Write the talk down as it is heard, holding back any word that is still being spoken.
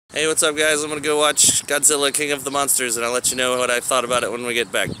Hey, what's up, guys? I'm gonna go watch Godzilla King of the Monsters, and I'll let you know what I thought about it when we get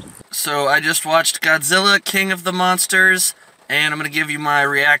back. So, I just watched Godzilla King of the Monsters, and I'm gonna give you my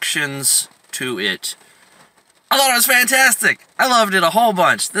reactions to it. I thought it was fantastic! I loved it a whole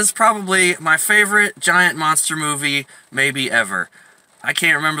bunch. This is probably my favorite giant monster movie, maybe ever. I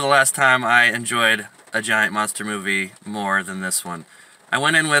can't remember the last time I enjoyed a giant monster movie more than this one. I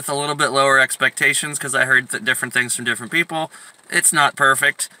went in with a little bit lower expectations because I heard different things from different people. It's not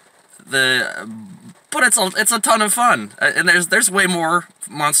perfect. But it's a ton of fun, and there's way more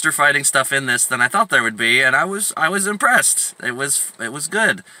monster fighting stuff in this than I thought there would be, and I was impressed. It was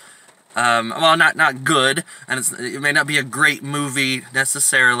good. Well, not good, and it may not be a great movie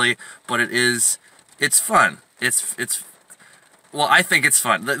necessarily, but it's fun. Well, I think it's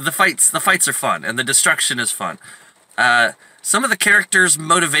fun. The fights are fun, and the destruction is fun. Some of the characters'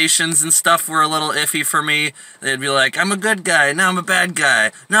 motivations and stuff were a little iffy for me. They'd be like, I'm a good guy, now I'm a bad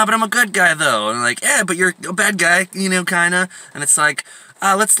guy. No, but I'm a good guy, though. And I'm like, yeah, but you're a bad guy, you know, kinda. And it's like,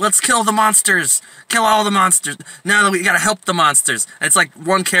 let's kill the monsters. Kill all the monsters. Now we gotta help the monsters. And it's like,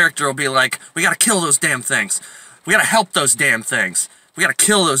 one character will be like, we gotta kill those damn things. We gotta help those damn things. We gotta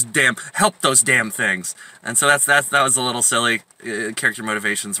kill those help those damn things. And so that was a little silly. Character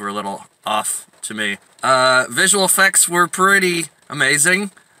motivations were a little off to me. Visual effects were pretty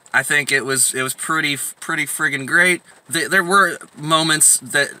amazing. I think it was pretty friggin' great. There were moments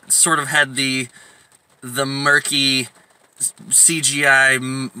that sort of had the murky CGI,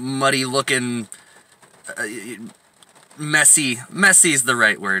 muddy looking, messy is the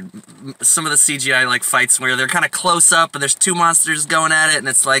right word. Some of the CGI like fights where they're kind of close up and there's two monsters going at it, and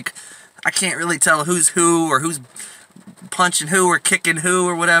it's like I can't really tell who's who or who's punching who or kicking who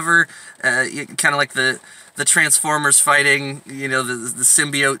or whatever. Kind of like the Transformers fighting, you know, the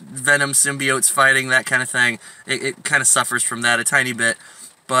symbiote, Venom symbiotes fighting, that kind of thing. It kind of suffers from that a tiny bit,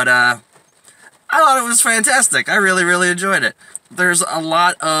 but I thought it was fantastic. I really enjoyed it. There's a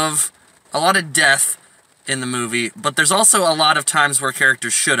lot of death in the movie, but there's also a lot of times where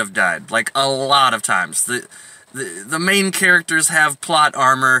characters should have died. Like, a lot of times. The main characters have plot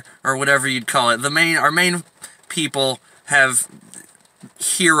armor, or whatever you'd call it. Our main people have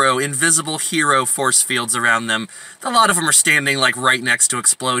invisible hero force fields around them. A lot of them are standing, like, right next to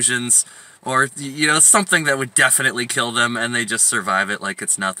explosions, or, you know, something that would definitely kill them, and they just survive it like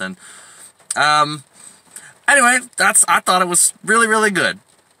it's nothing. Anyway, I thought it was really good.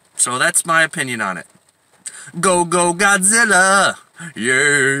 So that's my opinion on it. Go Godzilla!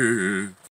 Yeah!